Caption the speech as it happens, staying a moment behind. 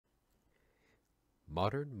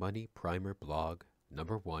Modern Money Primer Blog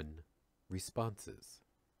Number 1, Responses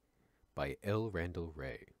by L. Randall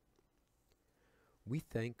Wray. We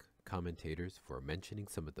thank commentators for mentioning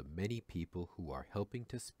some of the many people who are helping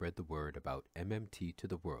to spread the word about MMT to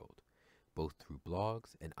the world, both through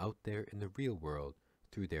blogs and out there in the real world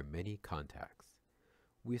through their many contacts.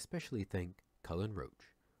 We especially thank Cullen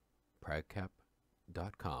Roach,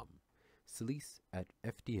 Pragcap.com, Celise at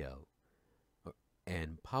FDL,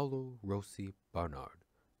 and Paolo Rossi Barnard,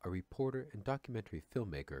 a reporter and documentary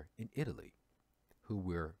filmmaker in Italy, who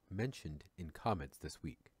were mentioned in comments this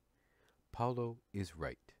week. Paolo is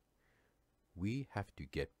right. We have to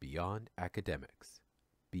get beyond academics,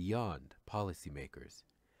 beyond policymakers,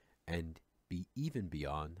 and be even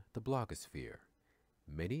beyond the blogosphere.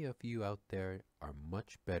 Many of you out there are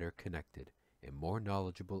much better connected and more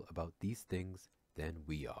knowledgeable about these things than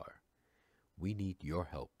we are. We need your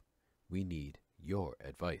help. We need your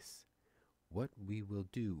advice. What we will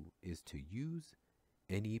do is to use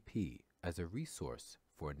NEP as a resource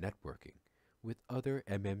for networking with other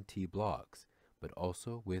MMT blogs, but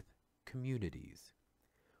also with communities.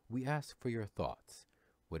 We ask for your thoughts.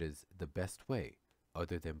 What is the best way,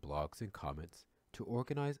 other than blogs and comments, to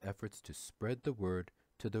organize efforts to spread the word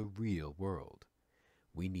to the real world?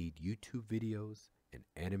 We need YouTube videos and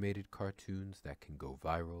animated cartoons that can go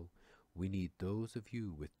viral. We need those of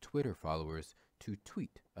you with Twitter followers to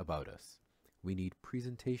tweet about us. We need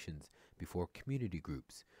presentations before community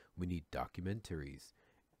groups. We need documentaries.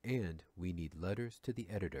 And we need letters to the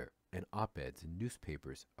editor and op-eds in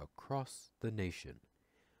newspapers across the nation.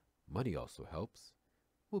 Money also helps.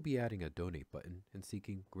 We'll be adding a donate button and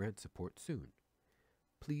seeking grant support soon.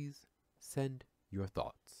 Please send your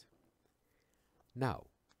thoughts. Now,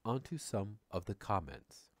 on to some of the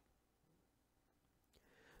comments.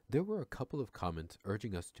 There were a couple of comments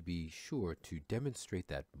urging us to be sure to demonstrate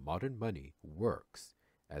that modern money works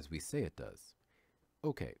as we say it does.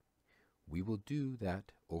 Okay, we will do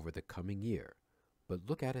that over the coming year, but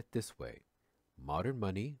look at it this way. Modern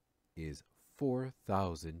money is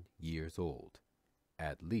 4,000 years old,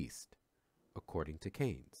 at least, according to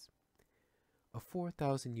Keynes. A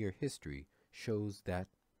 4,000-year history shows that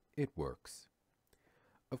it works.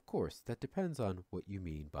 Of course, that depends on what you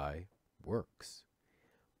mean by works.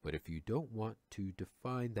 But if you don't want to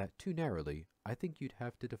define that too narrowly, I think you'd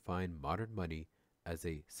have to define modern money as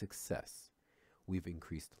a success. We've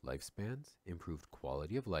increased lifespans, improved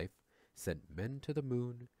quality of life, sent men to the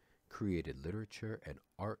moon, created literature and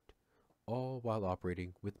art, all while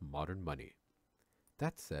operating with modern money.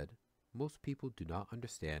 That said, most people do not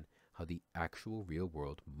understand how the actual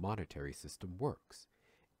real-world monetary system works,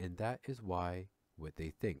 and that is why what they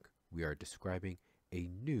think we are describing a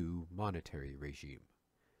new monetary regime.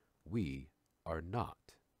 We are not.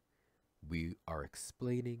 We are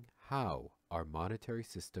explaining how our monetary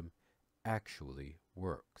system actually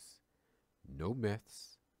works. No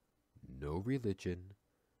myths, no religion,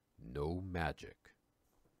 no magic.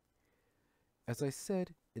 As I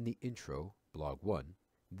said in the intro, Blog 1,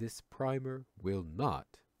 this primer will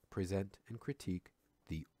not present and critique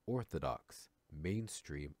the orthodox,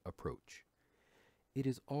 mainstream approach. It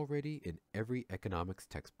is already in every economics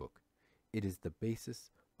textbook. It is the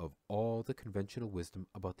basis of all the conventional wisdom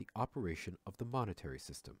about the operation of the monetary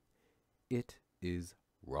system. It is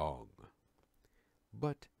wrong.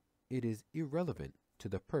 But it is irrelevant to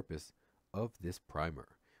the purpose of this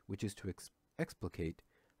primer, which is to explicate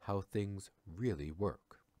how things really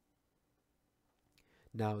work.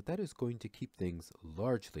 Now, that is going to keep things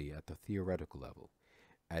largely at the theoretical level,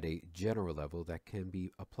 at a general level that can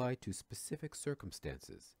be applied to specific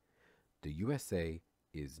circumstances. The USA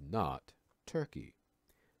is not Turkey.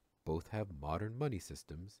 Both have modern money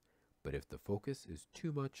systems, but if the focus is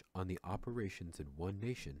too much on the operations in one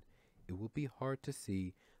nation, it will be hard to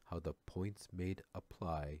see how the points made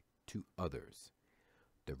apply to others.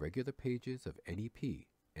 The regular pages of NEP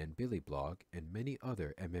and Billy Blog and many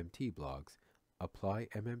other MMT blogs apply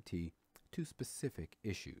MMT to specific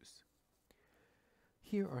issues.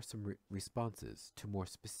 Here are some responses to more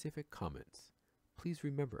specific comments. Please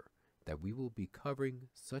remember that we will be covering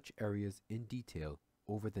such areas in detail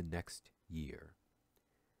over the next year.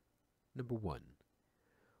 Number 1.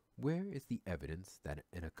 Where is the evidence that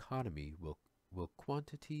an economy will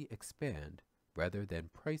quantity expand rather than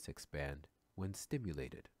price expand when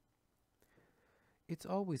stimulated? It's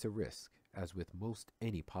always a risk, as with most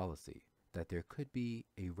any policy, that there could be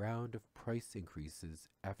a round of price increases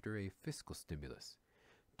after a fiscal stimulus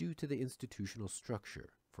due to the institutional structure,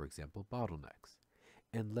 for example bottlenecks,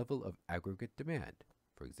 and level of aggregate demand,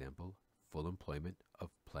 for example full employment of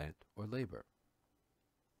plant or labor.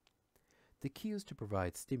 The key is to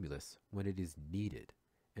provide stimulus when it is needed,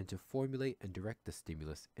 and to formulate and direct the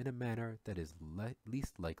stimulus in a manner that is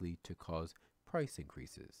least likely to cause price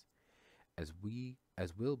increases. As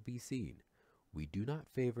will be seen, we do not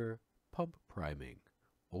favor pump priming,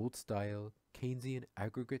 old-style Keynesian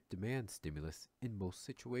aggregate demand stimulus in most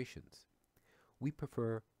situations. We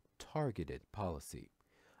prefer targeted policy.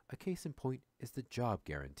 A case in point is the Job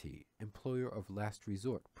Guarantee, Employer of Last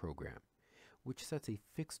Resort program, which sets a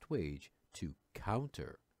fixed wage to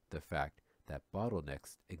counter the fact that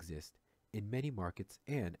bottlenecks exist in many markets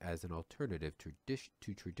and as an alternative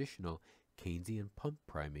to traditional Keynesian pump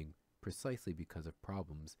priming precisely because of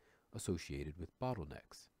problems associated with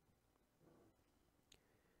bottlenecks.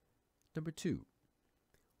 Number 2.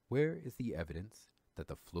 Where is the evidence that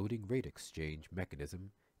the floating rate exchange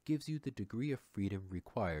mechanism gives you the degree of freedom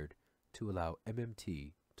required to allow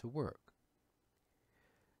MMT to work?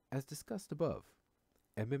 As discussed above,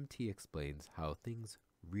 MMT explains how things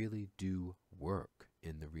really do work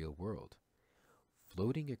in the real world.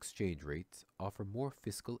 Floating exchange rates offer more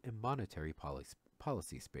fiscal and monetary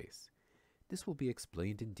policy space. This will be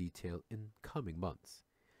explained in detail in coming months.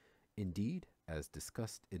 Indeed, as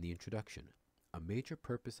discussed in the introduction, a major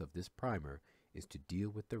purpose of this primer is to deal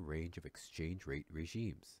with the range of exchange rate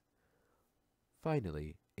regimes.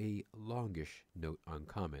 Finally, a longish note on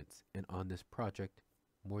comments and on this project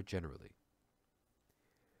more generally.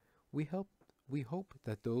 We hope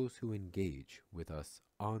that those who engage with us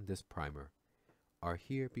on this primer are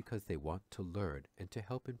here because they want to learn and to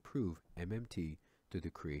help improve MMT through the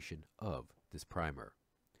creation of this primer.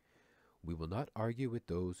 We will not argue with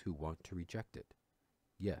those who want to reject it.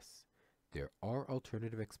 Yes, there are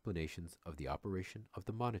alternative explanations of the operation of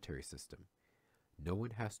the monetary system. No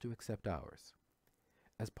one has to accept ours.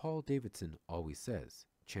 As Paul Davidson always says,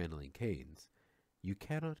 channeling Keynes, you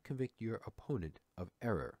cannot convict your opponent of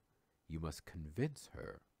error. You must convince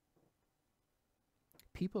her.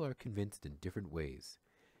 People are convinced in different ways.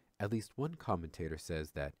 At least one commentator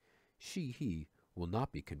says that he will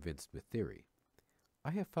not be convinced with theory.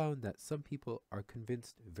 I have found that some people are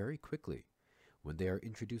convinced very quickly. When they are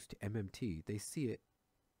introduced to MMT, they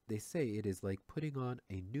say it is like putting on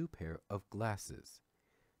a new pair of glasses.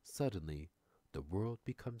 Suddenly, the world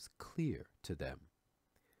becomes clear to them.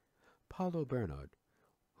 Paulo Bernard,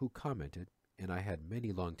 who commented, and I had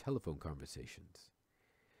many long telephone conversations,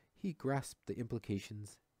 he grasped the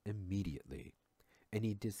implications immediately, and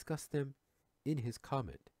he discussed them in his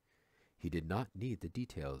comment. He did not need the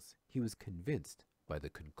details. He was convinced by the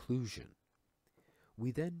conclusion.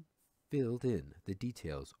 We then filled in the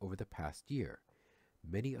details over the past year.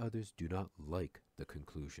 Many others do not like the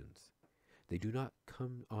conclusions. They do not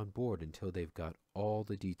come on board until they've got all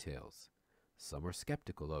the details. Some are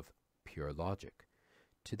skeptical of pure logic.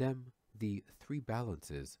 To them, the three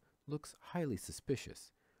balances looks highly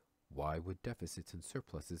suspicious. Why would deficits and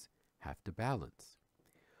surpluses have to balance?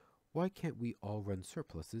 Why can't we all run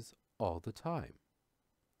surpluses all the time?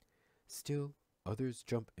 Still, others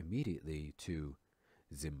jump immediately to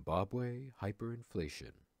Zimbabwe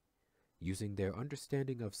hyperinflation, using their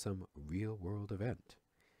understanding of some real-world event.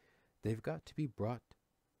 They've got to be brought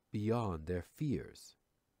beyond their fears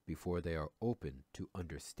before they are open to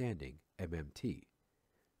understanding MMT.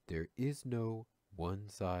 There is no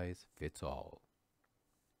one-size-fits-all.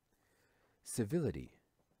 Civility,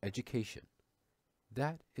 education,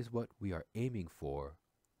 that is what we are aiming for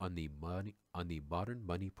on the Modern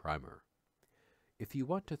Money Primer. If you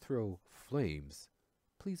want to throw flames,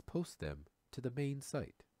 please post them to the main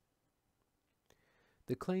site.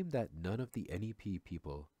 The claim that none of the NEP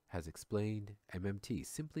people has explained MMT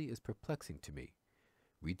simply is perplexing to me.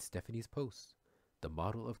 Read Stephanie's posts, the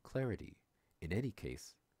model of clarity. In any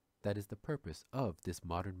case, that is the purpose of this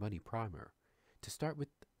Modern Money Primer, to start with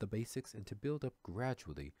the basics and to build up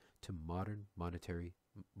gradually to modern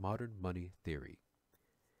money theory.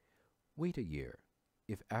 Wait a year.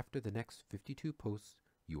 If after the next 52 posts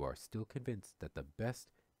you are still convinced that the best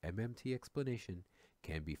MMT explanation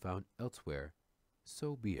can be found elsewhere,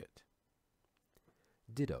 so be it.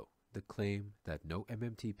 Ditto the claim that no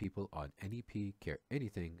MMT people on NEP care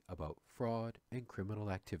anything about fraud and criminal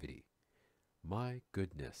activity. My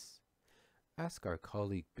goodness. Ask our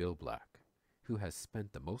colleague Bill Black, who has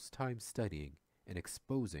spent the most time studying and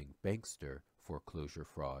exposing bankster foreclosure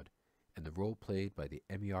fraud and the role played by the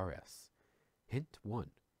MERS. Hint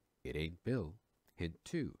 1, it ain't Bill. Hint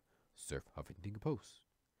 2, surf Huffington Post.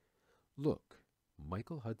 Look,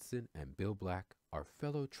 Michael Hudson and Bill Black are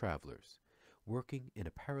fellow travelers, working in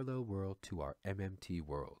a parallel world to our MMT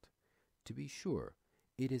world. To be sure,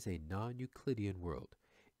 it is a non-Euclidean world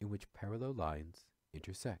in which parallel lines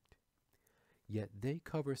intersect. Yet they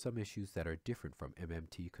cover some issues that are different from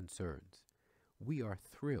MMT concerns. We are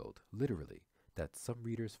thrilled, literally, that some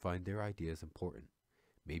readers find their ideas important,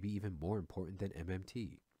 maybe even more important than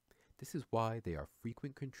MMT. This is why they are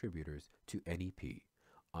frequent contributors to NEP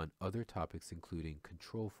on other topics including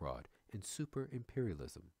control fraud and super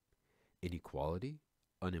imperialism, inequality,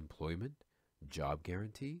 unemployment, job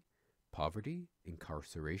guarantee, poverty,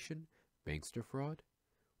 incarceration, bankster fraud.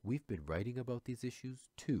 We've been writing about these issues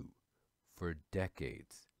too for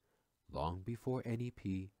decades, long before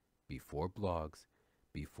NEP, before blogs,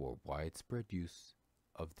 before widespread use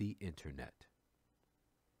of the internet.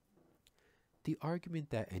 The argument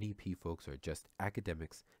that NEP folks are just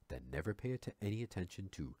academics that never pay any attention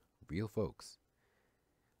to real folks.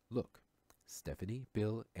 Look, Stephanie,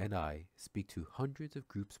 Bill, and I speak to hundreds of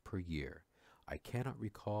groups per year. I cannot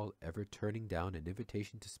recall ever turning down an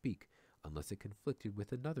invitation to speak unless it conflicted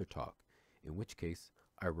with another talk, in which case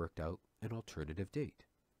I worked out an alternative date.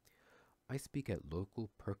 I speak at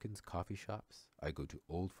local Perkins coffee shops. I go to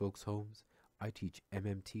old folks' homes. I teach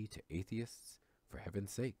MMT to atheists. For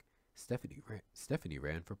heaven's sake, Stephanie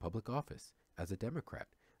ran for public office as a Democrat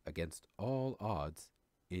against all odds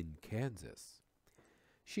in Kansas.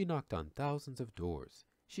 She knocked on thousands of doors.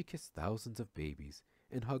 She kissed thousands of babies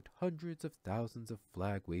and hugged hundreds of thousands of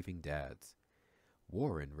flag-waving dads.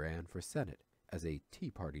 Warren ran for Senate as a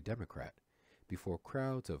Tea Party Democrat before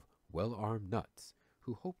crowds of well-armed nuts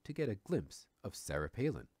who hoped to get a glimpse of Sarah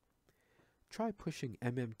Palin. Try pushing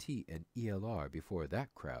MMT and ELR before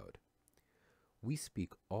that crowd. We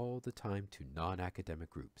speak all the time to non-academic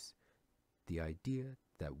groups. The idea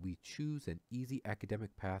that we choose an easy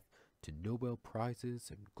academic path to Nobel Prizes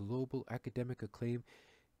and global academic acclaim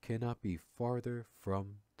cannot be farther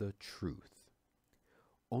from the truth.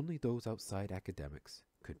 Only those outside academics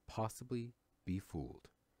could possibly be fooled.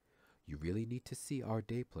 You really need to see our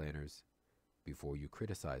day planners before you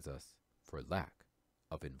criticize us for lack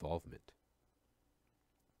of involvement.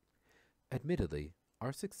 Admittedly,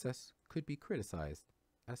 our success could be criticized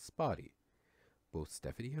as spotty. Both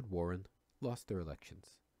Stephanie and Warren lost their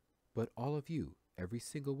elections. But all of you, every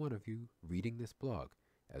single one of you reading this blog,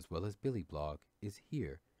 as well as Billy blog, is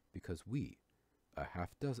here because we, a half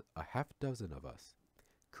dozen of us,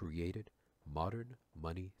 created modern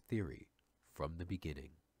money theory from the beginning.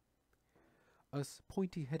 Us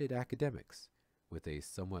pointy-headed academics, with a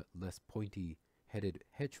somewhat less pointy-headed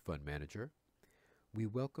hedge fund manager, we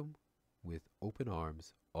welcome with open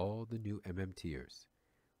arms all the new MMTers.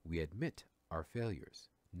 We admit our failures.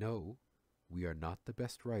 No, we are not the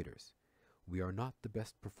best writers. We are not the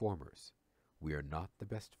best performers. We are not the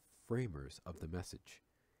best framers of the message.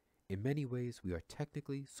 In many ways, we are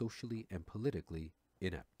technically, socially, and politically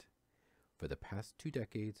inept. For the past 2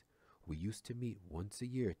 decades, we used to meet once a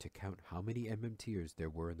year to count how many MMTers there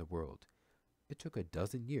were in the world. It took a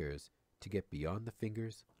dozen years to get beyond the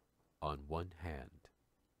fingers on one hand.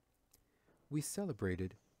 We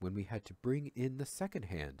celebrated when we had to bring in the second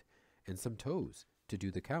hand and some toes to do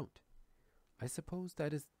the count. I suppose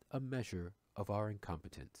that is a measure of our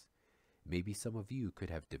incompetence. Maybe some of you could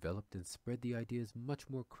have developed and spread the ideas much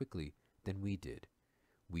more quickly than we did.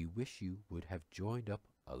 We wish you would have joined up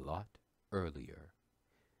a lot earlier.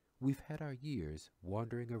 We've had our years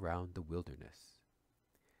wandering around the wilderness.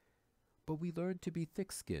 But we learned to be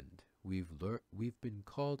thick-skinned. We've been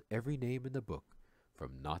called every name in the book,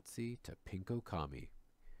 from Nazi to Pinko Kami.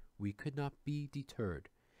 We could not be deterred,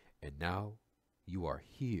 and now you are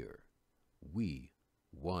here. We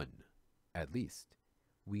won. At least,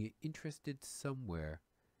 we interested somewhere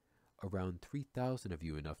around 3,000 of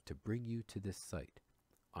you enough to bring you to this site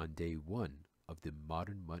on day 1 of the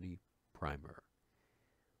Modern Money Primer.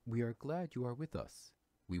 We are glad you are with us.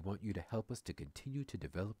 We want you to help us to continue to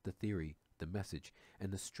develop the theory, the message,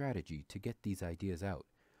 and the strategy to get these ideas out.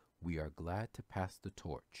 We are glad to pass the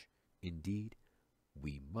torch. Indeed,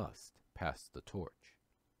 we must pass the torch.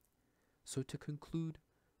 So to conclude,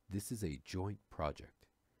 this is a joint project.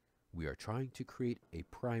 We are trying to create a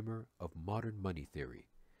primer of modern money theory.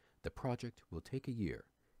 The project will take a year.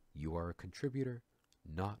 You are a contributor,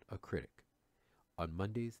 not a critic. On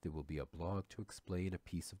Mondays, there will be a blog to explain a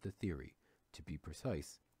piece of the theory. To be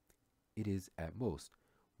precise, it is at most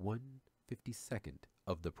 1/52nd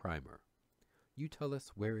of the primer. You tell us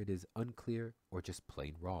where it is unclear or just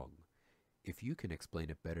plain wrong. If you can explain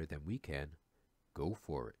it better than we can, go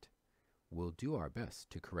for it. We'll do our best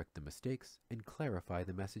to correct the mistakes and clarify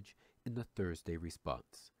the message in the Thursday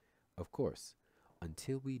response. Of course,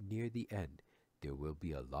 until we near the end, there will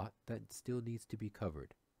be a lot that still needs to be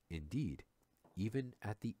covered. Indeed, even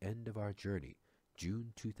at the end of our journey,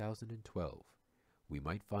 June 2012, we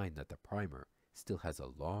might find that the primer still has a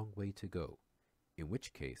long way to go. in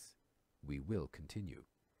which case we will continue.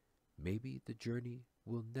 Maybe the journey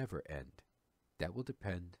will never end. That will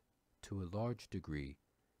depend to a large degree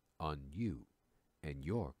on you and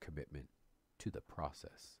your commitment to the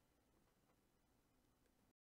process.